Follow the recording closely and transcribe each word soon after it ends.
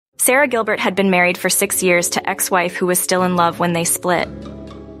Sara Gilbert had been married for 6 years to ex-wife who was still in love when they split.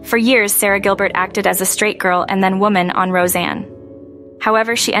 For years, Sara Gilbert acted as a straight girl and then woman on Roseanne.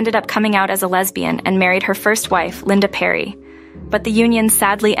 However, she ended up coming out as a lesbian and married her first wife, Linda Perry, but the union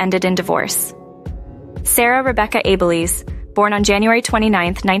sadly ended in divorce. Sara Rebecca Abelies, born on January 29,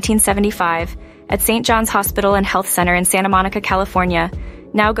 1975, at St. John's Hospital and Health Center in Santa Monica, California,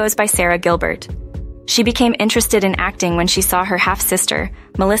 now goes by Sara Gilbert. She became interested in acting when she saw her half-sister,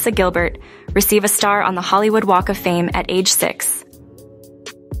 Melissa Gilbert, receive a star on the Hollywood Walk of Fame at age 6.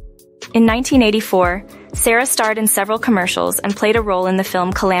 In 1984, Sara starred in several commercials and played a role in the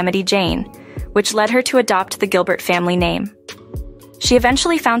film Calamity Jane, which led her to adopt the Gilbert family name. She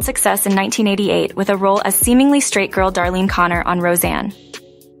eventually found success in 1988 with a role as seemingly straight girl Darlene Connor on Roseanne.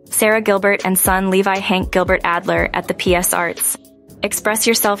 Sara Gilbert and son Levi Hank Gilbert Adler at the PS Arts. Express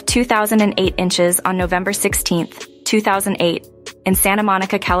Yourself 2008 inches on November 16, 2008, in Santa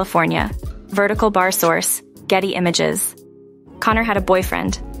Monica, California. Vertical bar source, Getty Images. Connor had a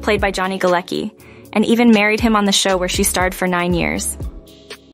boyfriend, played by Johnny Galecki, and even married him on the show where she starred for 9 years.